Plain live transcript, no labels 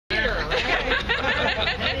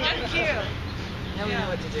Now we know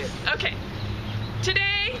what to do. Okay.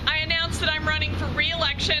 Today, I announced that I'm running for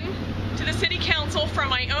re-election to the City Council from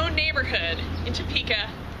my own neighborhood in Topeka,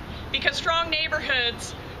 because strong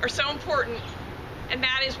neighborhoods are so important, and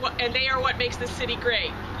they are what makes this city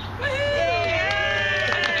great.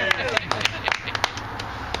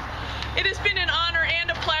 It has been an honor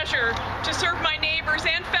and a pleasure to serve my neighbors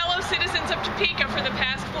and fellow citizens of Topeka for the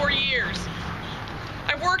past 4 years.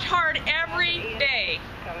 I've worked hard every day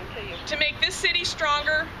to make this city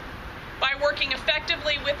stronger by working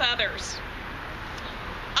effectively with others.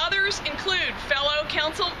 Others include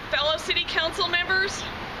fellow city council members,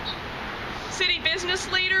 city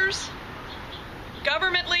business leaders,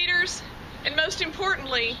 government leaders, and most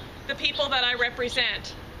importantly, the people that I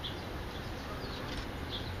represent.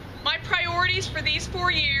 My priorities for these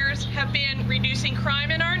 4 years have been reducing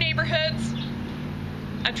crime in our neighborhoods,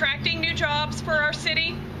 attracting new jobs for our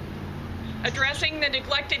city, addressing the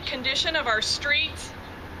neglected condition of our streets,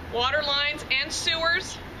 water lines, and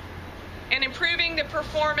sewers, and improving the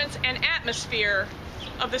performance and atmosphere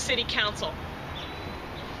of the City Council.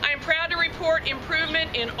 I am proud to report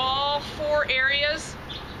improvement in all 4 areas,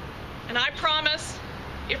 and I promise,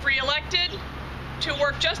 if re-elected, to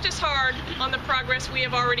work just as hard on the progress we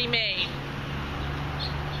have already made.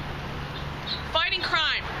 Fighting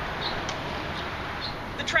crime.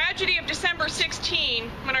 The tragedy of December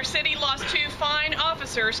 16, when our city lost 2 fine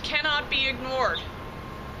officers, cannot be ignored,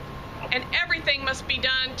 and everything must be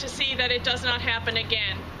done to see that it does not happen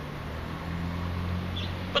again.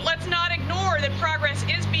 But let's not ignore that progress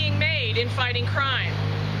is being made in fighting crime.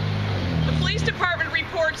 The police department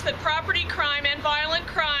reports that property crime and violent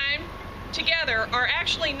crime together are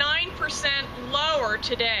actually 9% lower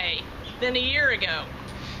today than a year ago,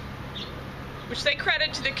 which they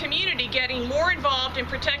credit to the community getting more involved in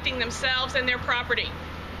protecting themselves and their property.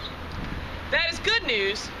 That is good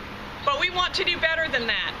news, but we want to do better than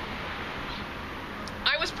that.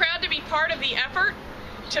 I was proud to be part of the effort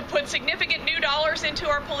to put significant new dollars into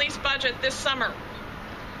our police budget this summer.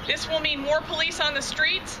 This will mean more police on the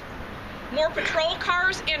streets, more patrol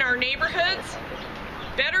cars in our neighborhoods,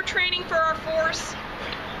 better training for our force,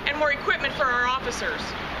 and more equipment for our officers.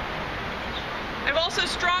 I've also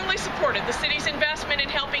strongly supported the city's investment in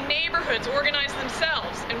helping neighborhoods organize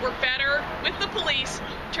themselves and work better with the police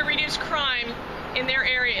to reduce crime in their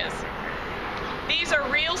areas. These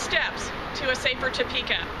are real steps to a safer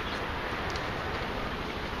Topeka.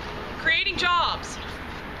 Creating jobs.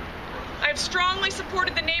 I have strongly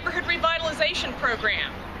supported the Neighborhood Revitalization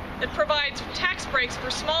Program that provides tax breaks for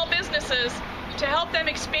small businesses to help them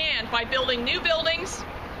expand by building new buildings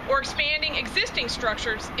or expanding existing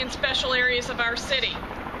structures in special areas of our city.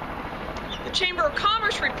 The Chamber of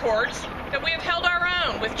Commerce reports that we have held our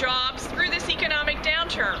own with jobs through this economic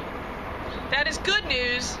downturn. That is good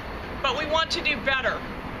news, but we want to do better.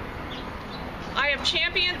 I have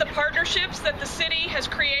championed the partnerships that the city has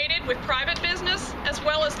created with private business as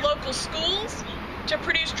well as local schools to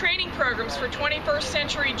produce training programs for 21st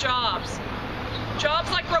century jobs. Jobs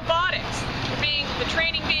like robotics, the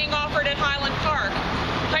training being offered at Highland Park,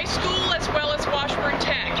 high school as well as Washburn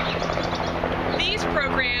Tech. These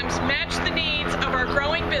programs match the needs of our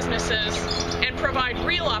growing businesses and provide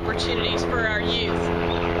real opportunities for our youth.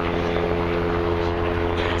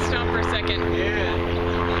 Stop for a second. Yeah.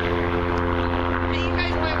 Hey, you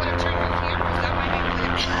guys might want to turn your cameras. That might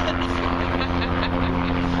be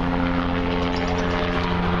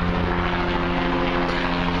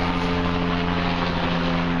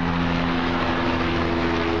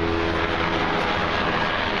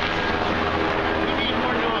We need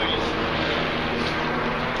more noise.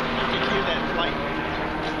 You can hear that flight.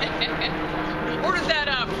 Ordered that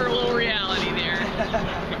up for a little reality there.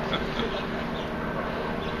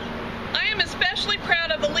 I am especially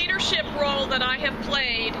proud of the leadership role that I have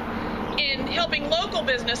played in helping local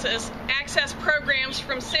businesses access programs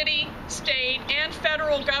from city, state, and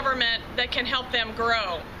federal government that can help them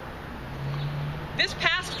grow. This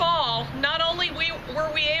past fall, not only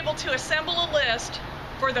were we able to assemble a list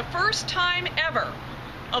for the first time ever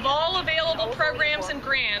of all available programs and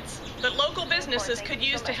grants that local businesses could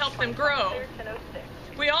use to help them grow,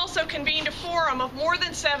 we also convened a forum of more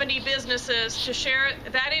than 70 businesses to share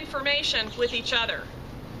that information with each other.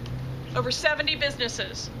 Over 70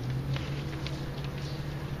 businesses.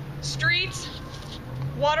 Streets,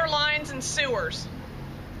 water lines, and sewers.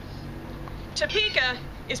 Topeka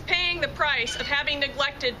is paying the price of having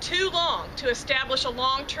neglected too long to establish a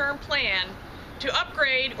long-term plan to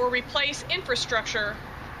upgrade or replace infrastructure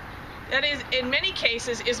that is, in many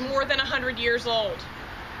cases, is more than 100 years old.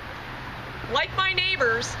 Like my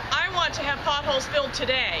neighbors, I want to have potholes filled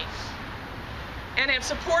today. and have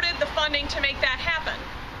supported the funding to make that happen.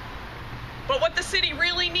 But what the city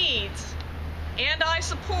really needs, and I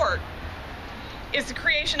support, is the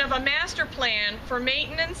creation of a master plan for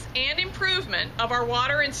maintenance and improvement of our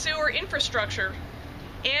water and sewer infrastructure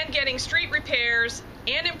and getting street repairs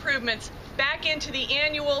and improvements back into the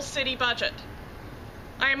annual city budget.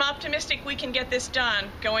 I am optimistic we can get this done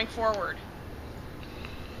going forward.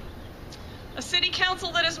 A city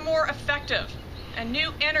council that is more effective and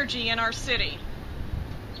new energy in our city.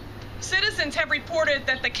 Citizens have reported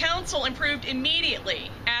that the council improved immediately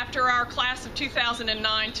after our class of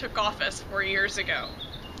 2009 took office 4 years ago.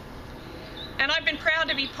 And I've been proud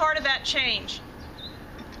to be part of that change.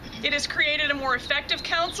 It has created a more effective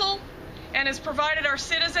council and has provided our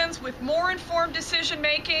citizens with more informed decision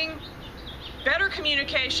making, better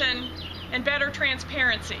communication, and better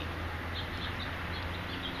transparency.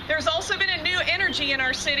 There's also been a new energy in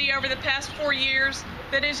our city over the past 4 years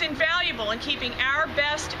that is invaluable in keeping our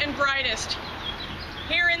best and brightest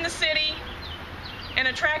here in the city and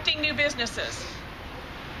attracting new businesses.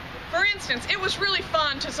 For instance, it was really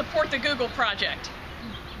fun to support the Google project.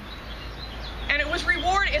 And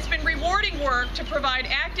it's been rewarding work to provide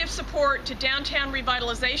active support to downtown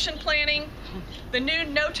revitalization planning, the new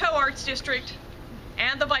No-Tow Arts District,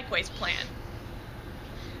 and the Bikeways Plan.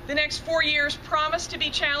 The next 4 years promise to be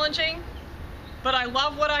challenging, but I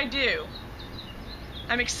love what I do.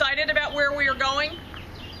 I'm excited about where we are going.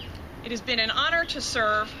 It has been an honor to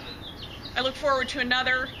serve. I look forward to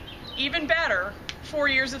another, even better, 4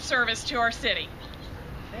 years of service to our city.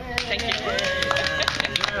 Thank you.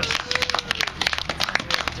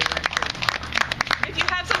 If you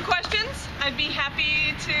have some questions, I'd be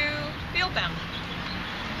happy to field them.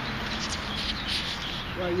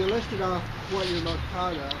 Well, you listed off what you're most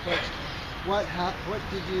proud of, but what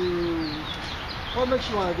makes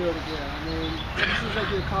you want to do it again? I mean, it seems like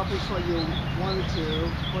you accomplished what you wanted to.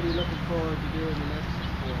 What are you looking forward to doing the next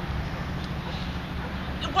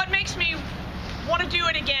 4? What makes me want to do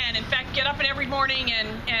it again, in fact, get up every morning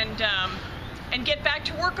and get back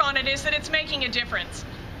to work on it, is that it's making a difference.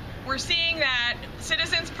 We're seeing that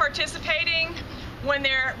citizens participating, when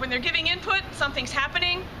they're giving input, something's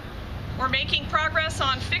happening. We're making progress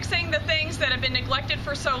on fixing the things that have been neglected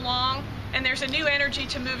for so long, and there's a new energy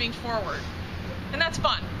to moving forward. And that's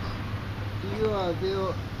fun. Do you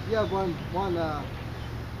have one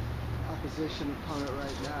opposition opponent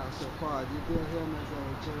right now so far? Do you feel him as a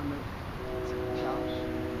legitimate challenge?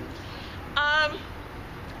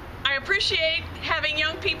 I appreciate having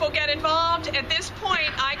young people get involved. At this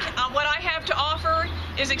point, what I have to offer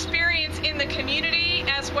is experience in the community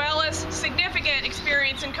as well as significant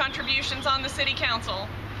experience and contributions on the city council.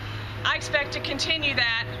 I expect to continue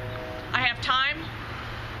that. I have time.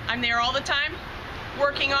 I'm there all the time,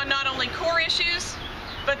 working on not only core issues,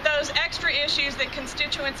 but those extra issues that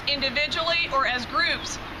constituents individually or as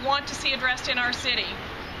groups want to see addressed in our city.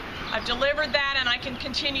 I've delivered that, and I can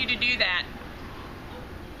continue to do that.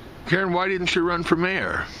 Karen, why didn't you run for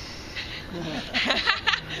mayor?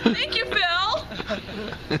 Thank you, Phil.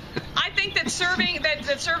 I think that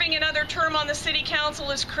serving another term on the city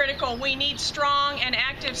council is critical. We need strong and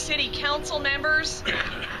active city council members,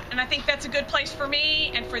 and I think that's a good place for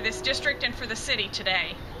me and for this district and for the city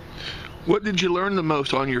today. What did you learn the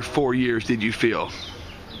most on your 4 years, did you feel?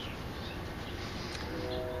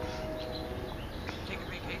 Take a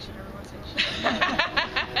vacation every once in a while.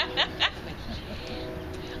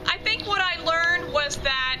 I think what I learned was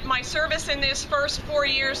that my service in this first 4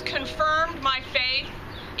 years confirmed my faith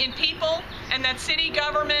in people and that city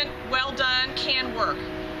government, well done, can work.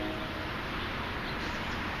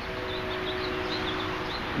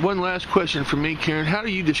 One last question for me, Karen. How do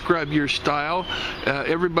you describe your style?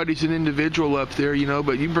 Everybody's an individual up there, you know,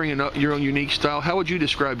 but you bring in your own unique style. How would you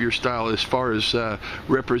describe your style as far as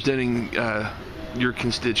representing your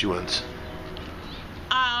constituents?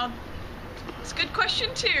 It's a good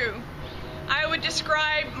question, too. I would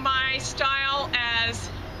describe my style as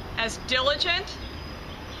diligent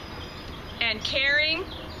and caring,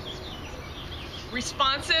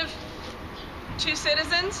 responsive to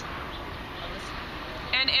citizens,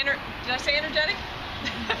 and did I say energetic?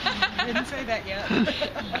 I didn't say that yet.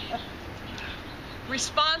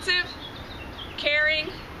 Responsive, caring,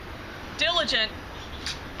 diligent,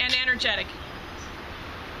 and energetic.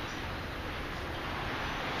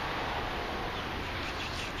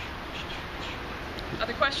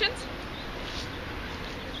 Other questions?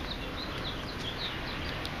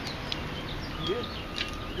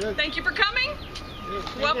 Good. Thank you for coming. Good.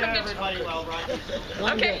 Welcome Yeah, to everybody well, right?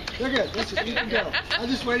 Okay. They're good. You can go. I'm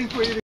just waiting for you to